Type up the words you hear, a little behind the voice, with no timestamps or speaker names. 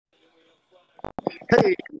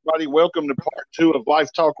Hey, everybody, welcome to part two of Life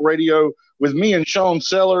Talk Radio with me and Sean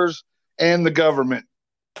Sellers and the government.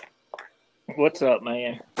 What's up,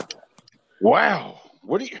 man? Wow.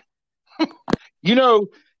 What do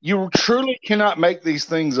you truly cannot make these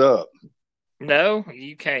things up. No,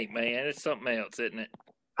 you can't, man. It's something else, isn't it?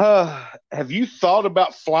 Have you thought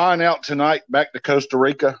about flying out tonight back to Costa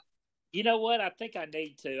Rica? You know what? I think I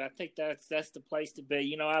need to. I think that's the place to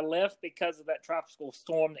be. I left because of that tropical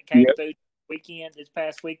storm that came through this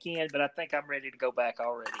past weekend, but I think I'm ready to go back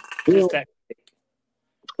already.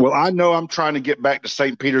 Well, I know I'm trying to get back to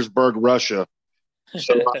St. Petersburg, Russia,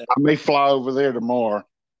 so I may fly over there tomorrow.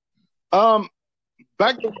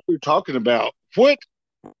 Back to what we were talking about. What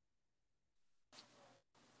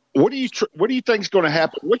do you think is going to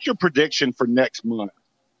happen? What's your prediction for next month?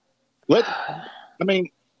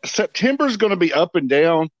 September is going to be up and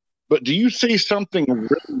down, but do you see something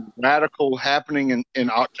really radical happening in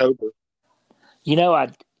October? I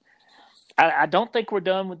don't think we're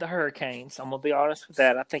done with the hurricanes. I'm gonna be honest with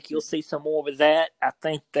that. I think you'll see some more with that. I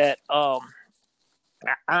think that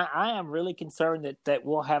I am really concerned that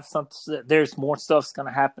we'll have there's more stuff's going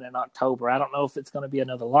to happen in October. I don't know if it's going to be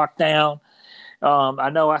another lockdown. I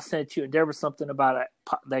know I sent you, there was something about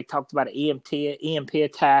they talked about an EMP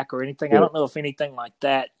attack or anything. I don't know if anything like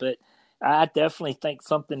that, but I definitely think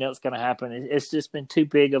something else is going to happen. It's just been too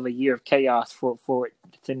big of a year of chaos for it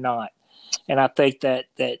to not. And I think that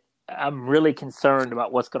I'm really concerned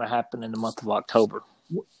about what's going to happen in the month of October.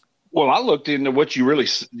 Well, I looked into what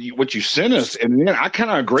you sent us, and then I kind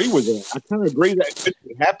of agree with it. I kind of agree that it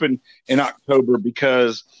could happen in October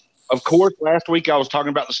because, of course, last week I was talking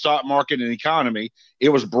about the stock market and economy. It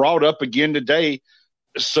was brought up again today.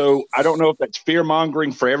 So I don't know if that's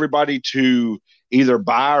fear-mongering for everybody to either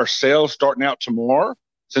buy or sell starting out tomorrow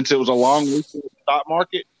since it was a long week in the stock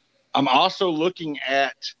market. I'm also looking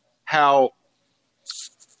at how,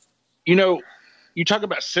 you talk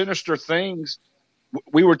about sinister things.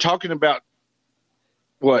 We were talking about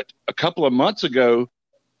a couple of months ago,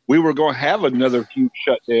 we were going to have another huge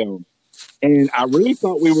shutdown. And I really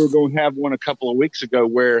thought we were going to have one a couple of weeks ago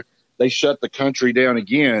where they shut the country down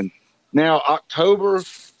again. Now, October,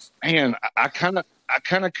 man, I kind of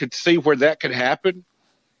could see where that could happen,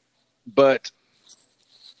 but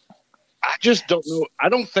I just don't know. I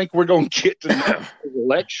don't think we're going to get to the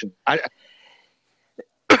election.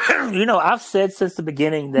 I've said since the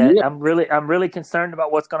beginning that I'm really concerned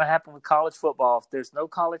about what's going to happen with college football. If there's no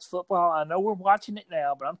college football, I know we're watching it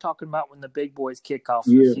now, but I'm talking about when the big boys kick off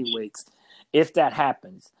in a few weeks, if that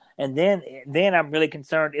happens. And then I'm really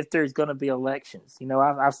concerned if there's going to be elections.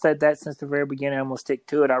 I've said that since the very beginning. I'm going to stick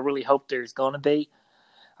to it. I really hope there's going to be.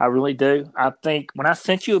 I really do. I think when I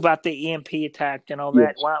sent you about the EMP attack and all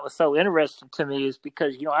that, why it was so interesting to me is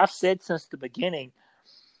because, I've said since the beginning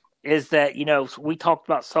is that, we talked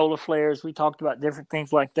about solar flares, we talked about different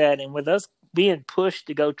things like that. And with us being pushed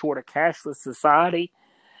to go toward a cashless society,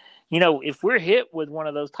 if we're hit with one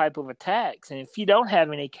of those type of attacks, and if you don't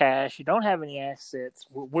have any cash, you don't have any assets,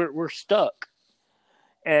 we're stuck.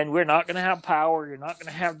 And we're not going to have power. You're not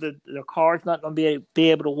going to have the car's not going to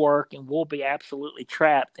be able to work, and we'll be absolutely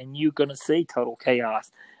trapped, and you're going to see total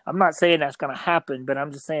chaos. I'm not saying that's going to happen, but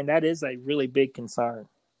I'm just saying that is a really big concern.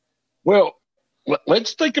 Well,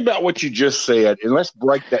 let's think about what you just said, and let's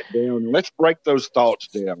break that down. Let's break those thoughts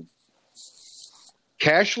down.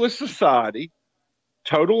 Cashless society,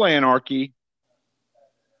 total anarchy,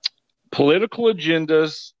 political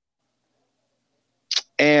agendas,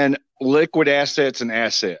 and liquid assets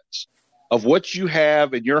of what you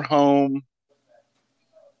have in your home,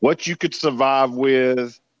 what you could survive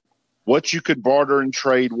with, what you could barter and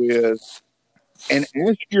trade with, and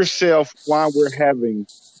ask yourself why we're having,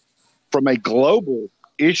 from a global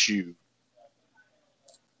issue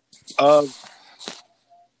of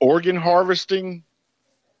organ harvesting,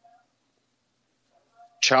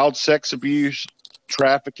 child sex abuse,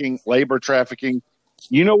 trafficking, labor trafficking.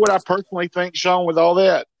 You know what I personally think, Sean, with all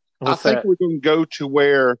that? What's I think that? we're going to go to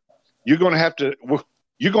where you're going to have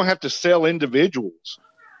to sell individuals,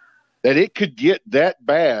 that it could get that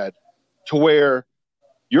bad to where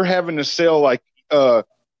you're having to sell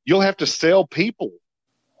you'll have to sell people.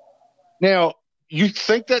 Now, you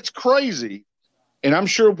think that's crazy, and I'm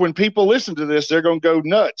sure when people listen to this, they're going to go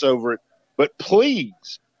nuts over it. But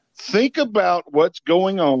please think about what's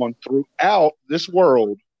going on throughout this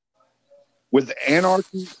world with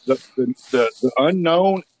anarchy, the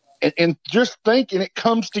unknown, and just think, and it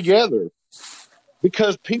comes together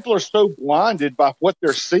because people are so blinded by what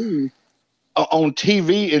they're seeing on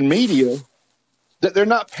TV and media that they're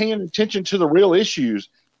not paying attention to the real issues.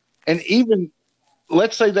 And even,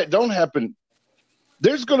 let's say that don't happen,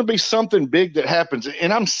 there's going to be something big that happens.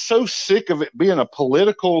 And I'm so sick of it being a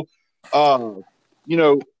political,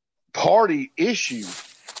 party issue.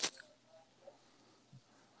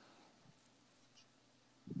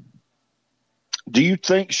 Do you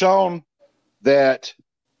think, Sean, that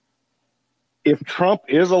if Trump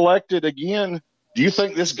is elected again, do you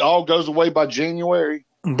think this all goes away by January?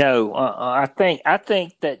 No, I think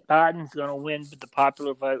that Biden's going to win with the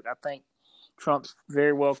popular vote. I think Trump's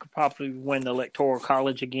very well could probably win the Electoral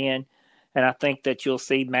College again, and I think that you'll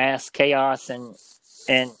see mass chaos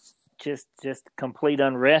and just complete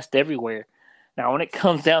unrest everywhere. Now, when it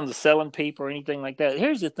comes down to selling people or anything like that,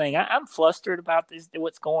 here's the thing: I'm flustered about this,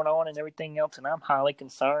 what's going on, and everything else, and I'm highly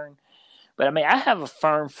concerned. But I mean, I have a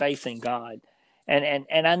firm faith in God, and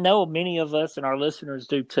I know many of us and our listeners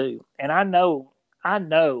do too. And I know,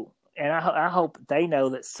 and I hope they know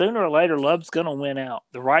that sooner or later, love's going to win out.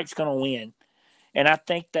 The right's going to win. And I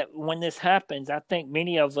think that when this happens, I think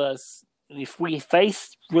many of us, if we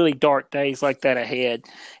face really dark days like that ahead,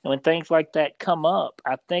 and when things like that come up,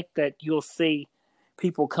 I think that you'll see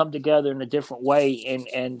people come together in a different way,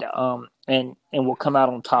 and will come out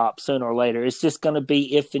on top sooner or later. It's just going to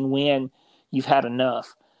be if and when you've had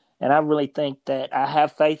enough. And I really think that I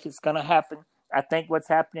have faith it's going to happen. I think what's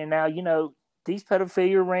happening now, these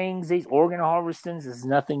pedophilia rings, these organ harvestings is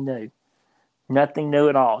nothing new. Nothing new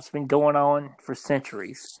at all. It's been going on for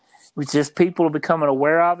centuries. It's just people are becoming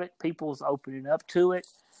aware of it. People's opening up to it.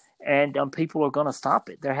 And people are going to stop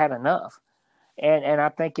it. They've had enough. And I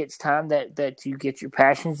think it's time that you get your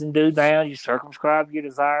passions and do down. You circumscribe your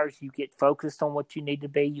desires. You get focused on what you need to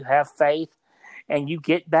be. You have faith. And you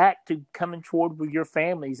get back to coming toward with your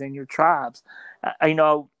families and your tribes.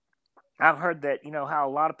 I've heard that, how a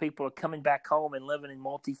lot of people are coming back home and living in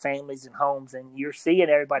multi-families and homes, and you're seeing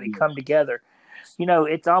everybody come together.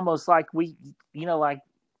 It's almost like like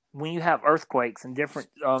when you have earthquakes and different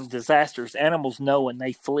disasters, animals know and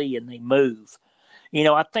they flee and they move.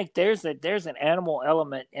 I think there's an animal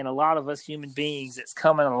element in a lot of us human beings that's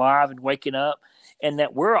coming alive and waking up, and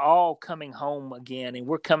that we're all coming home again, and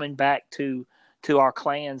we're coming back to our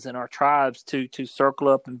clans and our tribes to circle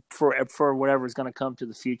up and for whatever is going to come to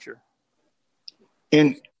the future.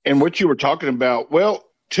 And what you were talking about, well,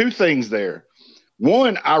 two things there.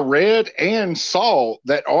 One, I read and saw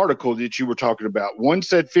that article that you were talking about. One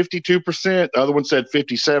said 52%, the other one said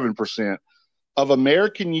 57% of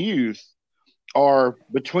American youth are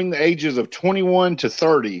between the ages of 21 to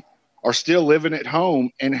 30 are still living at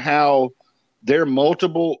home, and how they're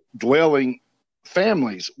multiple dwelling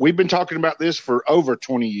families. We've been talking about this for over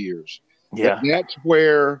 20 years. Yeah. That's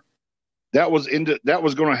where that was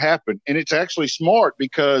going to happen. And it's actually smart,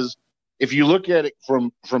 because if you look at it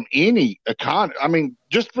from any economy, I mean,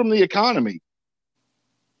 just from the economy,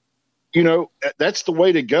 that's the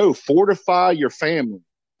way to go. Fortify your family.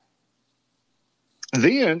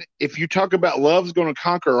 Then if you talk about love's going to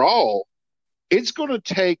conquer all, it's going to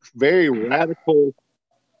take very radical,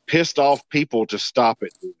 pissed off people to stop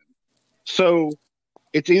it. So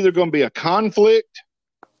it's either going to be a conflict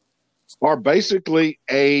or basically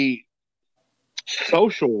a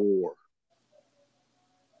social war.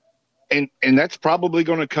 And that's probably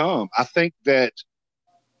going to come. I think that's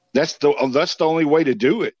the only way to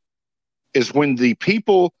do it, is when the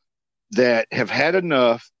people that have had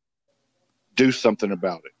enough do something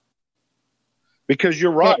about it. Because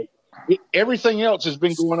you're right. Everything else has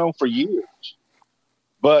been going on for years,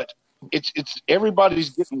 but it's everybody's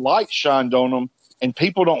getting light shined on them, and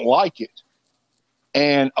people don't like it.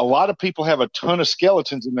 And a lot of people have a ton of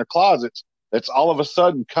skeletons in their closets that's all of a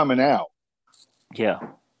sudden coming out. Yeah.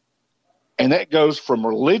 And that goes from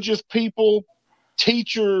religious people,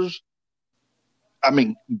 teachers,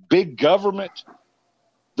 big government.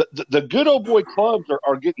 The good old boy clubs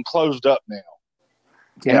are getting closed up now.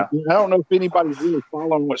 Yeah. And I don't know if anybody's really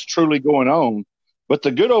following what's truly going on, but the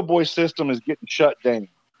good old boy system is getting shut down.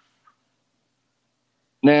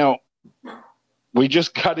 Now, we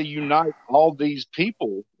just got to unite all these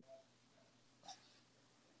people.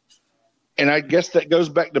 And I guess that goes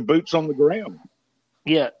back to boots on the ground.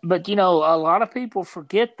 Yeah, but a lot of people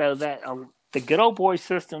forget, though, that the good old boy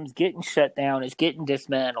system's getting shut down. It's getting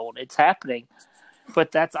dismantled. It's happening,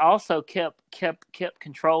 but that's also kept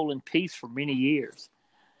control and peace for many years.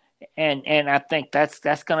 And I think that's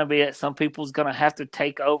going to be it. Some people's going to have to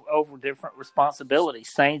take over different responsibilities.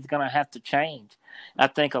 Things going to have to change. I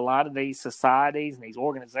think a lot of these societies and these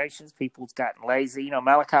organizations, people's gotten lazy.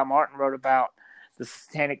 Malachi Martin wrote about the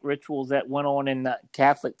satanic rituals that went on in the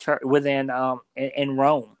Catholic Church in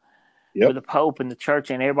Rome, with the Pope and the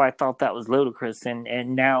Church, and everybody thought that was ludicrous.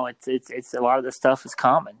 And now it's a lot of this stuff is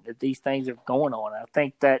common, that these things are going on. I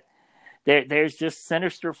think that there's just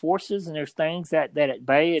sinister forces, and there's things that at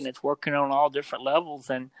bay, and it's working on all different levels.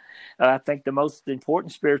 And I think the most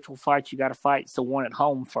important spiritual fight you got to fight is the one at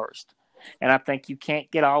home first. And I think you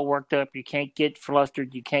can't get all worked up. You can't get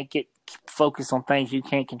flustered. You can't get focused on things you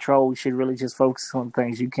can't control. You should really just focus on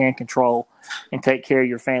things you can control and take care of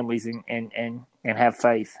your families and have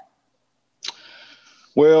faith.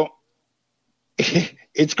 Well,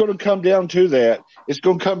 it's going to come down to that. It's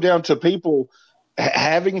going to come down to people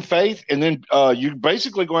having faith, and then you're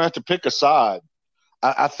basically going to have to pick a side.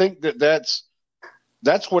 I think that's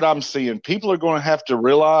what I'm seeing. People are going to have to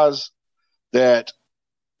realize that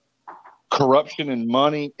corruption and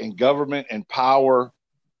money and government and power,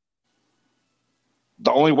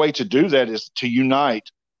 the only way to do that is to unite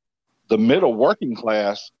the middle working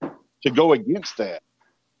class to go against that.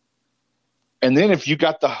 And then if you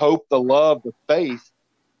got the hope, the love, the faith,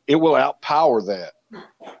 it will outpower that.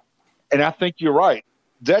 And I think you're right.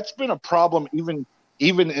 That's been a problem even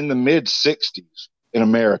in the mid-'60s in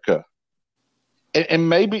America. And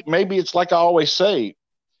maybe it's like I always say,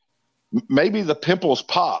 maybe the pimples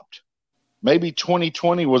popped. Maybe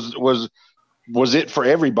 2020 was it for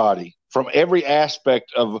everybody, from every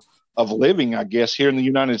aspect of living, I guess, here in the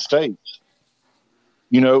United States.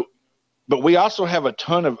 But we also have a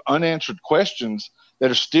ton of unanswered questions that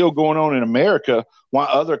are still going on in America while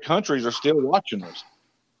other countries are still watching us.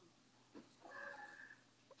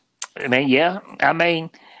 But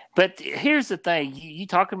here's the thing. You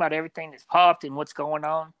talking about everything that's popped and what's going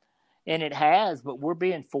on, and it has, but we're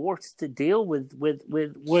being forced to deal with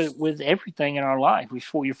everything in our life.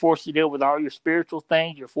 You're forced to deal with all your spiritual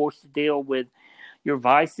things. You're forced to deal with your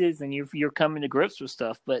vices, and you're coming to grips with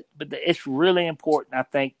stuff. But it's really important, I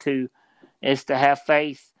think, to have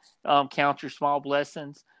faith, count your small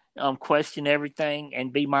blessings, question everything,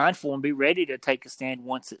 and be mindful and be ready to take a stand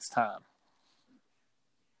once it's time.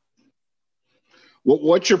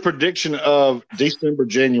 What's your prediction of December,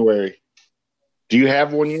 January? Do you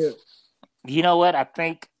have one yet? You know what? I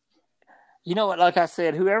think, like I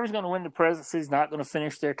said, whoever's going to win the presidency is not going to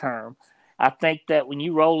finish their term. I think that when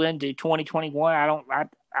you roll into 2021, I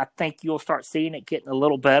think you'll start seeing it getting a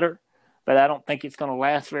little better, but I don't think it's going to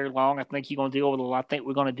last very long. I think we're going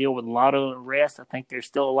to deal with a lot of unrest. I think there's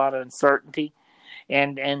still a lot of uncertainty,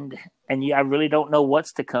 and I really don't know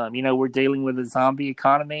what's to come. We're dealing with a zombie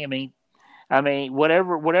economy. I mean,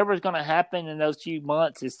 whatever's going to happen in those few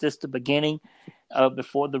months is just the beginning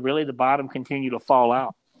before the bottom continue to fall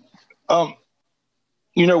out.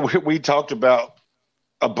 We talked about,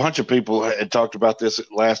 a bunch of people had talked about this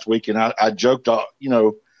last week, and I joked, I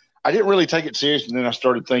didn't really take it serious, and then I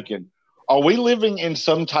started thinking, are we living in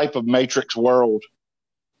some type of Matrix world?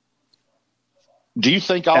 Do you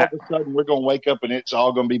think all of a sudden we're going to wake up and it's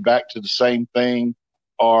all going to be back to the same thing?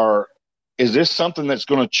 Or is this something that's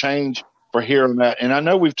going to change for here and that? And I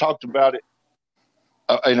know we've talked about it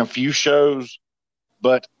in a few shows,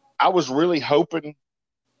 but I was really hoping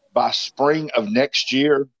by spring of next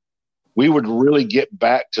year, we would really get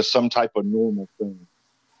back to some type of normal thing.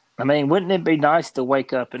 I mean, wouldn't it be nice to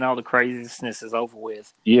wake up and all the craziness is over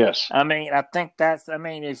with? Yes. I mean, I think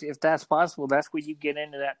if that's possible, that's where you get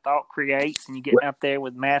into that thought creates, and you get out there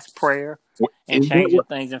with mass prayer and changing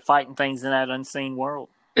things and fighting things in that unseen world.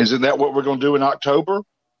 Isn't that what we're going to do in October?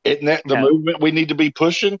 Isn't that the movement we need to be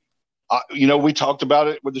pushing? We talked about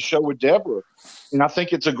it with the show with Deborah, and I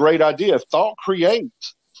think it's a great idea. Thought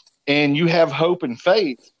creates, and you have hope and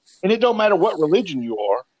faith, and it don't matter what religion you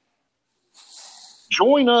are.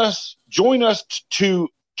 Join us to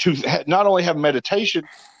not only have meditation,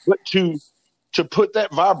 but to put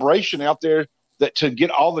that vibration out there, that to get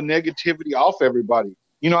all the negativity off everybody.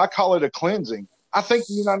 I call it a cleansing. I think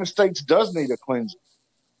the United States does need a cleansing.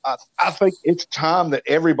 I think it's time that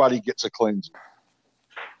everybody gets a cleansing.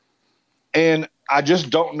 And I just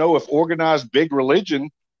don't know if organized big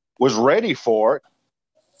religion was ready for it.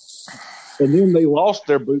 And then they lost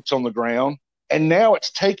their boots on the ground. And now it's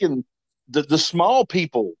taken the small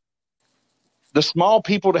people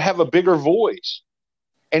to have a bigger voice.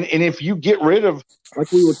 And if you get rid of, like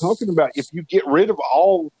we were talking about, if you get rid of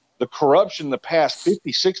all the corruption the past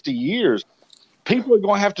 50, 60 years, people are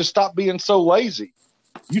going to have to stop being so lazy.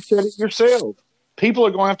 You said it yourself. People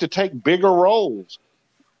are going to have to take bigger roles.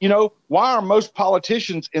 Why are most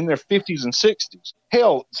politicians in their 50s and 60s?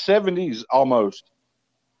 Hell, 70s almost.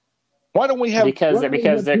 Why don't we have? Because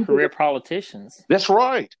they're career politicians. That's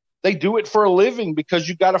right. They do it for a living because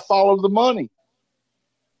you got to follow the money.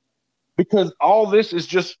 Because all this is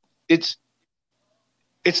just it's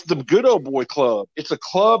the good old boy club. It's a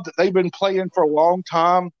club that they've been playing for a long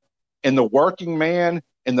time, and the working man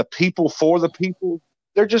and the people for the people,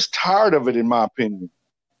 they're just tired of it, in my opinion.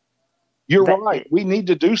 You're right. We need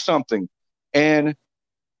to do something. And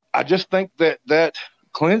I just think that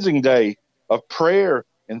cleansing day of prayer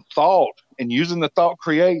and thought and using the thought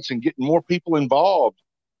creates and getting more people involved,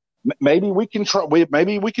 maybe we can try.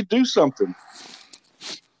 Maybe we could do something.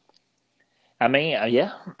 I mean,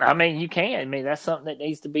 yeah. I mean, you can. I mean, that's something that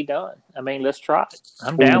needs to be done. I mean, let's try it.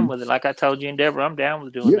 I'm down with it. Like I told you in Deborah, I'm down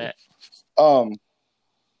with doing that.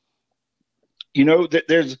 You know,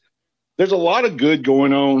 there's a lot of good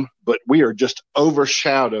going on, but we are just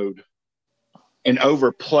overshadowed and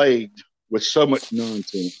overplayed with so much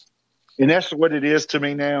nonsense. And that's what it is to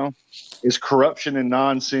me now, is corruption and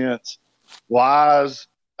nonsense, lies,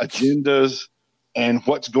 agendas, and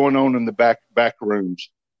what's going on in the back rooms.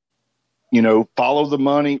 You know, follow the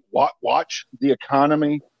money, watch the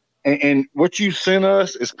economy, and what you sent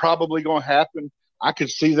us is probably going to happen. I could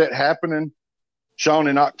see that happening, Sean,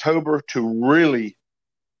 in October, to really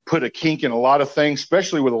put a kink in a lot of things,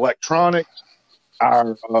 especially with electronics.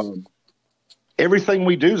 Our everything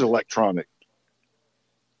we do is electronic.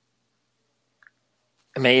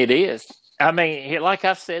 I mean, it is. I mean, like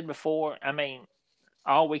I've said before, I mean,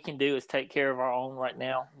 all we can do is take care of our own right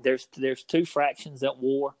now. There's two fractions at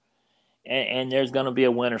war, and there's going to be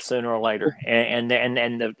a winner sooner or later. And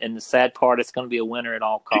the sad part, it's going to be a winner at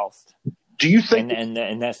all costs. Do you think?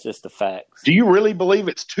 And that's just the facts. Do you really believe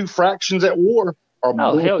it's two fractions at war?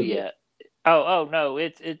 Oh hell yeah! Oh no!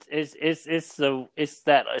 It's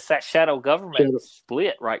that shadow government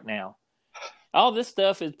split right now. All this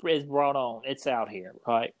stuff is brought on. It's out here,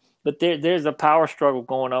 right? But there's a power struggle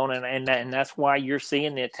going on, and that's why you're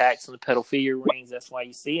seeing the attacks on the pedophilia rings. That's why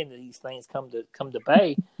you're seeing these things come to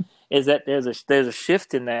bay. Is that there's a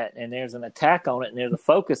shift in that, and there's an attack on it, and there's a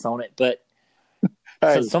focus on it. But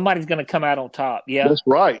so somebody's going to come out on top. Yeah, that's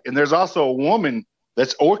right. And there's also a woman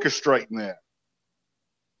that's orchestrating that,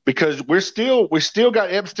 because we still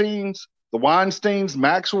got Epstein's, the Weinsteins,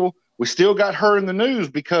 Maxwell. We still got her in the news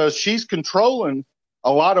because she's controlling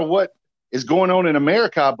a lot of what is going on in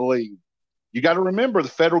America, I believe. You got to remember the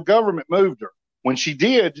federal government moved her. When she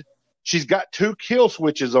did, she's got 2 kill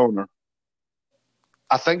switches on her.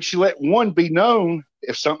 I think she let one be known.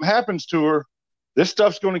 If something happens to her, this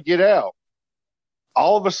stuff's going to get out.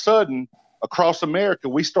 All of a sudden, across America,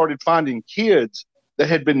 we started finding kids that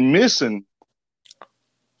had been missing.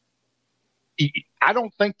 I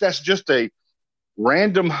don't think that's just a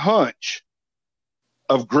random hunch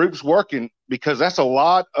of groups working, because that's a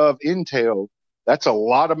lot of intel. That's a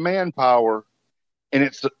lot of manpower. And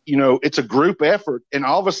it's a group effort. And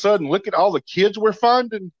all of a sudden, look at all the kids we're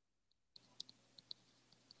finding.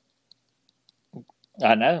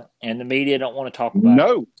 I know. And the media don't want to talk about it.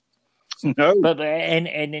 No. But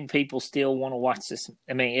then people still want to watch this.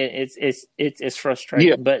 I mean, it's frustrating,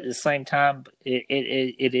 yeah. But at the same time,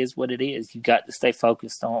 it is what it is. You got to stay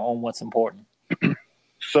focused on what's important.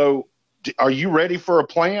 So, are you ready for a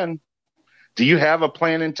plan? Do you have a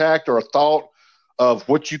plan intact or a thought of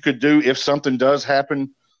what you could do if something does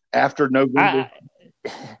happen after November?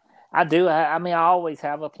 I do. I mean, I always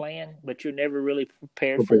have a plan, but you're never really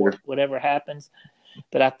prepared for it, whatever happens.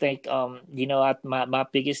 But I think, my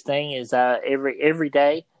biggest thing is every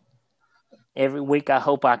day, every week, I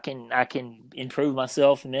hope I can improve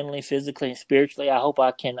myself mentally, physically, and spiritually. I hope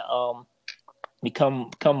I can become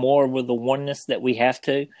more with the oneness that we have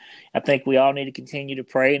to. I think we all need to continue to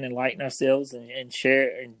pray and enlighten ourselves and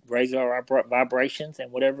share and raise our vibrations,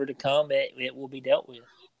 and whatever to come, it will be dealt with.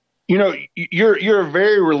 You know, you're a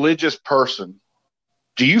very religious person.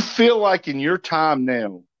 Do you feel like in your time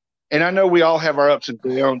now, and I know we all have our ups and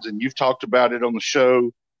downs, and you've talked about it on the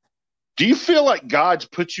show, do you feel like God's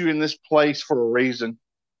put you in this place for a reason?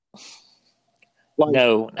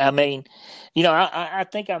 No, I mean, I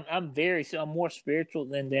think I'm more spiritual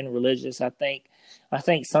than religious. I think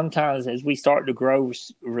sometimes as we start to grow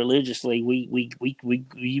religiously,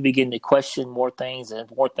 we begin to question more things, and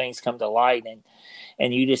more things come to light,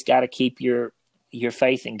 and you just got to keep your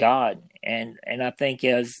faith in God. And I think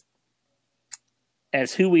as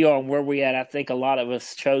who we are and where we at, I think a lot of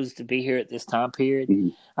us chose to be here at this time period. Mm-hmm.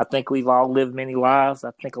 I think we've all lived many lives.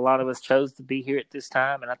 I think a lot of us chose to be here at this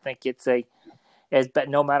time, and I think but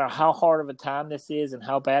no matter how hard of a time this is and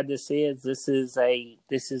how bad this is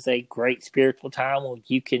a great spiritual time where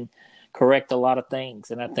you can correct a lot of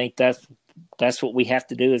things. And I think that's what we have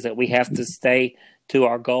to do, is that we have to stay to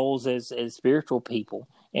our goals as spiritual people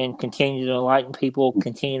and continue to enlighten people,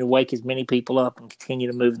 continue to wake as many people up, and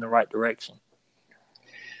continue to move in the right direction.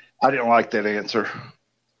 I didn't like that answer.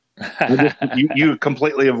 You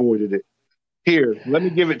completely avoided it. Here, let me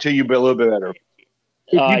give it to you a little bit better.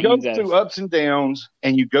 If you go through ups and downs,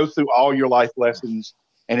 and you go through all your life lessons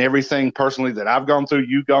and everything personally that I've gone through,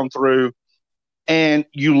 you've gone through, And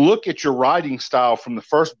you look at your writing style from the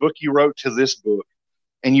first book you wrote to this book,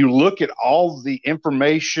 and you look at all the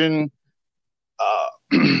information,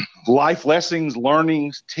 life lessons,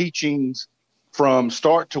 learnings, teachings from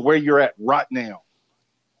start to where you're at right now.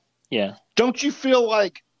 Yeah. Don't you feel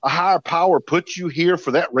like a higher power put you here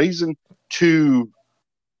for that reason, to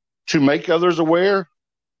make others aware,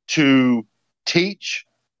 to teach,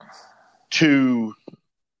 to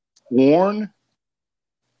warn?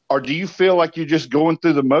 Or do you feel like you're just going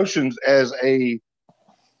through the motions as a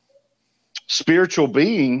spiritual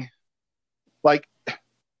being? Like,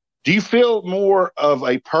 do you feel more of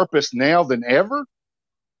a purpose now than ever?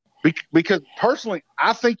 Because personally,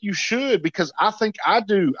 I think you should, because I think I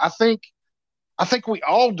do. I think we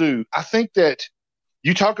all do. I think that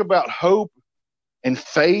you talk about hope and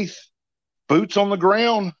faith, boots on the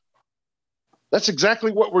ground. That's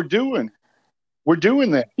exactly what we're doing. We're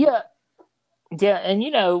doing that. Yeah. Yeah. And,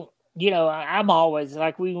 I'm always,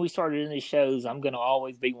 like when we started in these shows, I'm going to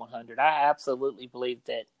always be 100. I absolutely believe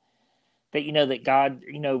that God,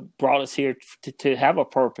 brought us here to have a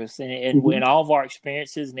purpose, and in all of our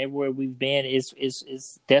experiences and everywhere we've been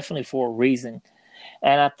is definitely for a reason.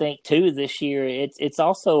 And I think too, this year, it's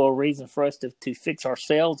also a reason for us to fix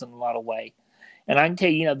ourselves in a lot of ways. And I can tell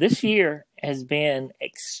you, this year has been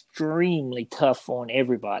extremely tough on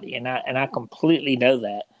everybody, and I completely know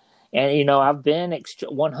that. And I've been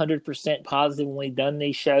 100% positive when we've done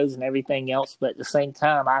these shows and everything else, but at the same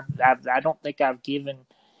time, I don't think I've given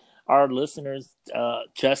our listeners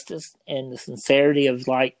justice and the sincerity of,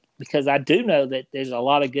 because I do know that there's a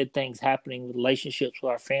lot of good things happening with relationships with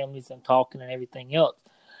our families and talking and everything else.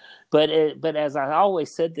 But as I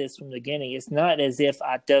always said this from the beginning, it's not as if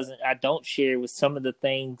I don't share with some of the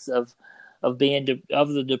things of being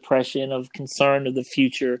of the depression, of concern of the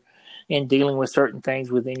future, and dealing with certain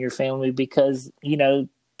things within your family, because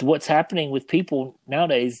what's happening with people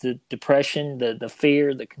nowadays, the depression, the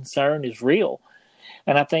fear, the concern is real.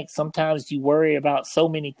 And I think sometimes you worry about so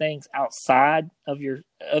many things outside of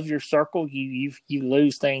your circle, you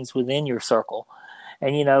lose things within your circle.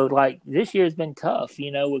 And like this year has bin tough.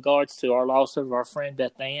 Regards to our loss of our friend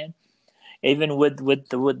Beth Ann, even with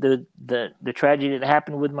the tragedy that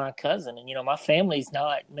happened with my cousin. And my family's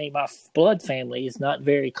not my blood family is not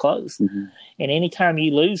very close. Mm-hmm. And anytime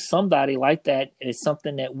you lose somebody like that, it's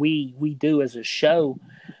something that we do as a show.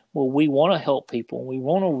 Well, we want to help people, and we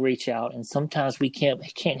want to reach out, and sometimes we can't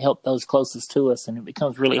help those closest to us, and it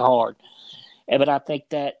becomes really hard. But I think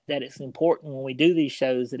that it's important when we do these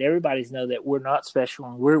shows that everybody's know that we're not special,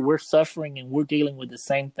 and we're suffering, and we're dealing with the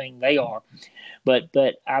same thing they are. But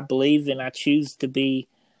I believe, and I choose to be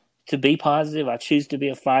positive. I choose to be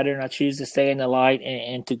a fighter, and I choose to stay in the light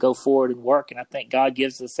and to go forward and work. And I think God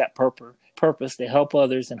gives us that purpose to help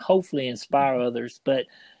others and hopefully inspire others. But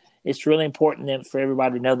it's really important for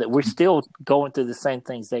everybody to know that we're still going through the same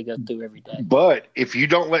things they go through every day. But if you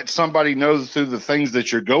don't let somebody know through the things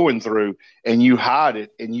that you're going through, and you hide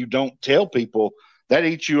it and you don't tell people, that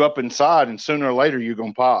eats you up inside, and sooner or later you're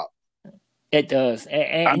going to pop. It does.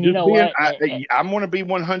 And I'm going to be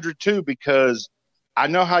 100 too, because I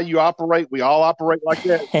know how you operate. We all operate like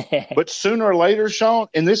that. But sooner or later, Sean,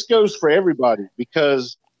 and this goes for everybody,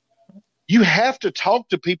 because you have to talk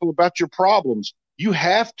to people about your problems. You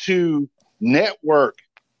have to network.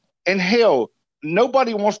 And hell,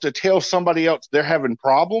 nobody wants to tell somebody else they're having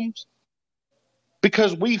problems,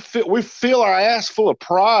 because we feel our ass full of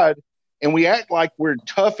pride, and we act like we're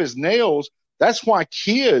tough as nails. That's why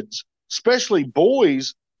kids, especially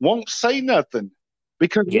boys, won't say nothing,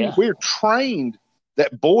 because we're trained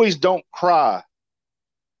that boys don't cry.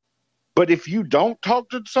 But if you don't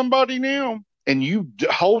talk to somebody now, and you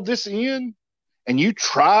hold this in, and you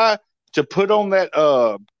try to put on that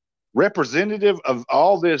representative of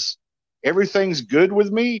all this, everything's good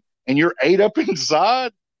with me, and you're ate up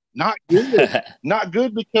inside, not good. Not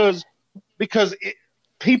good, because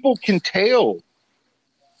people can tell.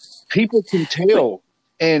 People can tell.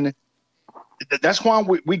 And that's why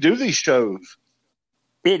we do these shows.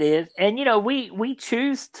 It is. And, we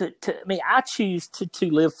choose I choose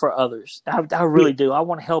to live for others. I really do. I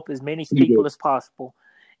want to help as many people as possible.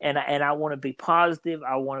 And I want to be positive.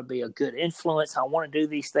 I want to be a good influence. I want to do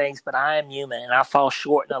these things, but I am human, and I fall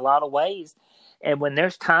short in a lot of ways. And when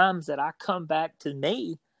there's times that I come back to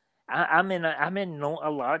me, I'm in a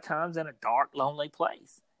lot of times in a dark, lonely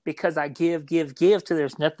place, because I give till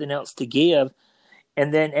there's nothing else to give.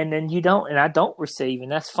 And then you don't, and I don't receive,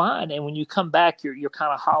 and that's fine. And when you come back, you're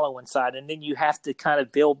kind of hollow inside, and then you have to kind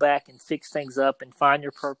of build back and fix things up and find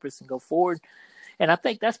your purpose and go forward. And I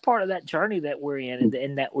think that's part of that journey that we're in,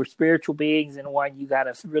 and that we're spiritual beings, and why you got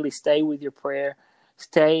to really stay with your prayer,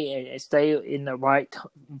 stay in the right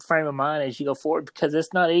frame of mind as you go forward, because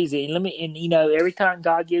it's not easy. And every time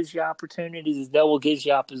God gives you opportunities, the devil gives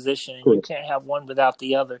you opposition, and you can't have one without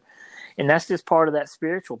the other. And that's just part of that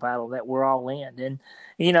spiritual battle that we're all in. And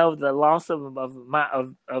the loss of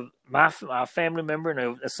my family member and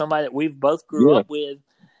of somebody that we've both grew up with,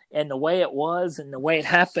 and the way it was and the way it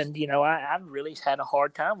happened, I've really had a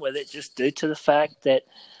hard time with it, just due to the fact that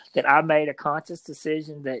I made a conscious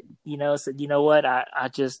decision that, said, you know what,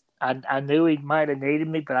 I knew he might have needed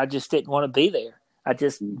me, but I just didn't want to be there. I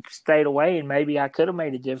just stayed away, and maybe I could have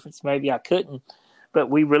made a difference. Maybe I couldn't. But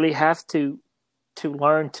we really have to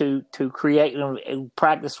learn to create and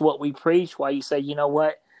practice what we preach, while you say, you know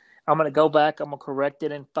what, I'm going to go back, I'm going to correct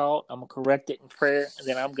it in thought, I'm going to correct it in prayer, and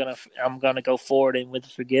then I'm going to go forward and with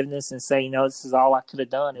forgiveness and say, this is all I could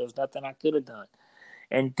have done. It was nothing I could have done.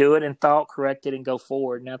 And do it in thought, correct it, and go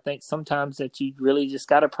forward. And I think sometimes that you really just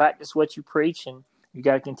got to practice what you preach, and you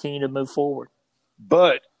got to continue to move forward.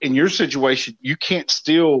 But in your situation, you can't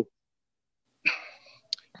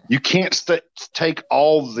take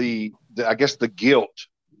all the guilt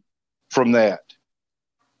from that.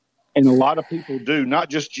 And a lot of people do, not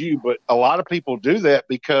just you, but a lot of people do that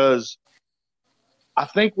because I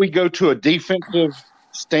think we go to a defensive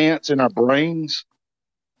stance in our brains.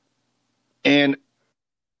 And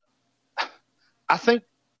I think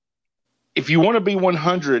if you want to be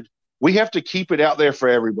 100, we have to keep it out there for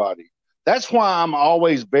everybody. That's why I'm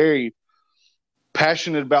always very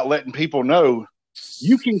passionate about letting people know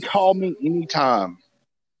you can call me anytime.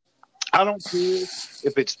 I don't care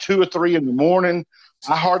if it's 2 or 3 in the morning.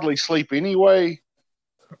 I hardly sleep anyway.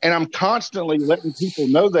 And I'm constantly letting people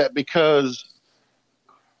know that, because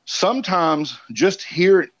sometimes just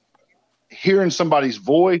hearing somebody's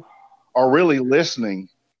voice or really listening,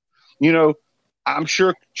 I'm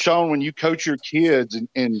sure, Sean, when you coach your kids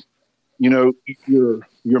and you're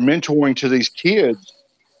mentoring to these kids,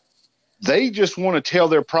 they just want to tell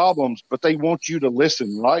their problems, but they want you to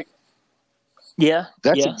listen, right? Yeah.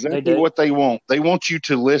 That's exactly what they want. They want you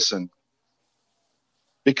to listen,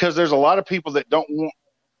 because there's a lot of people that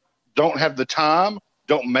don't have the time,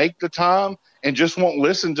 don't make the time, and just won't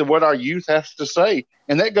listen to what our youth has to say.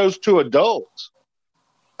 And that goes to adults.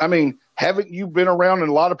 I mean, haven't you been around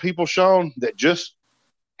a lot of people, Sean, that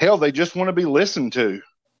they just want to be listened to?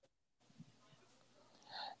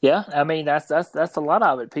 Yeah, I mean, that's a lot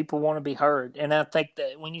of it. People want to be heard. And I think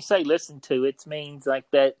that when you say listen to, it means like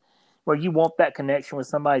that, where you want that connection with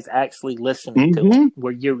somebody's actually listening to them,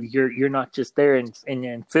 where you're not just there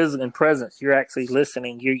in physical presence. You're actually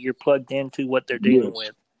listening. You're plugged into what they're dealing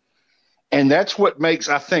with. And that's what makes,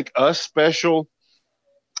 I think, us special.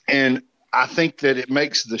 And I think that it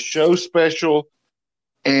makes the show special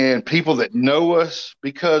and people that know us,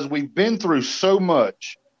 because we've been through so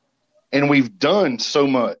much and we've done so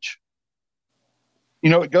much.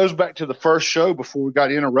 It goes back to the first show before we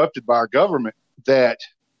got interrupted by our government, that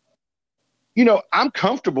I'm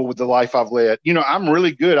comfortable with the life I've led. I'm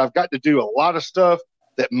really good. I've got to do a lot of stuff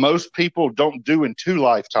that most people don't do in 2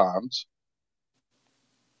 lifetimes.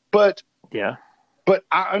 But I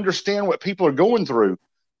understand what people are going through.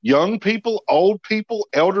 Young people, old people,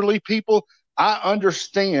 elderly people. I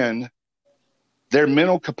understand their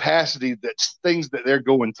mental capacity, that's things that they're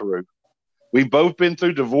going through. We've both been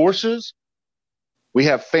through divorces. We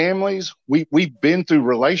have families. We've been through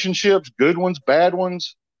relationships, good ones, bad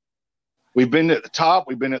ones. We've been at the top.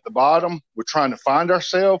 We've been at the bottom. We're trying to find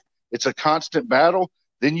ourselves. It's a constant battle.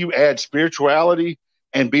 Then you add spirituality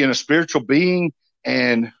and being a spiritual being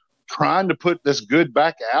and trying to put this good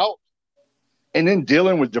back out, and then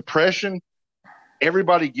dealing with depression.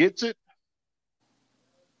 Everybody gets it.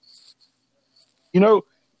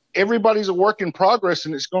 Everybody's a work in progress,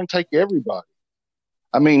 and it's going to take everybody.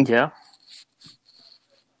 I mean,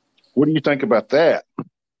 what do you think about that?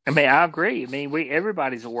 I mean, I agree. I mean,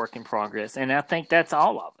 everybody's a work in progress, and I think that's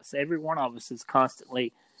all of us. Every one of us is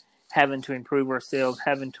constantly having to improve ourselves,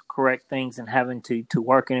 having to correct things, and having to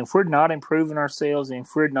work. And if we're not improving ourselves, and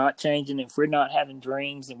if we're not changing, if we're not having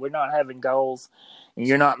dreams, and we're not having goals, and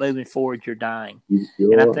you're not moving forward, you're dying.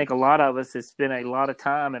 Sure. And I think a lot of us, it's been a lot of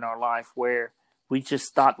time in our life where we just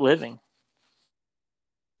stopped living.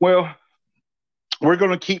 Well, we're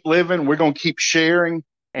going to keep living. We're going to keep sharing.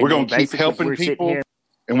 And we're going to keep helping people.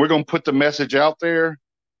 And we're going to put the message out there.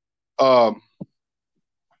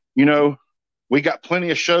 We got plenty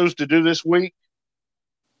of shows to do this week.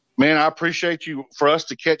 Man, I appreciate you for us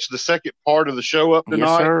to catch the second part of the show up tonight.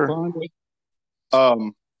 Yes,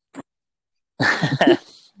 sir.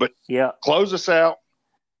 But close us out.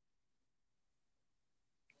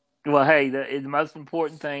 Well, hey, the most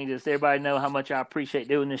important thing is everybody know how much I appreciate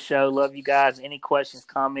doing this show. Love you guys. Any questions,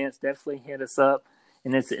 comments, definitely hit us up.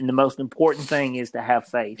 And the most important thing is to have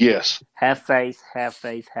faith. Yes. Have faith, have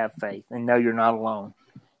faith, have faith, and know you're not alone.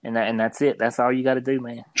 And that's it. That's all you got to do,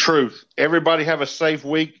 man. Truth. Everybody have a safe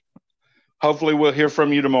week. Hopefully we'll hear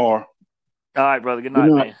from you tomorrow. All right, brother. Good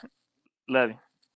night, man. Love you.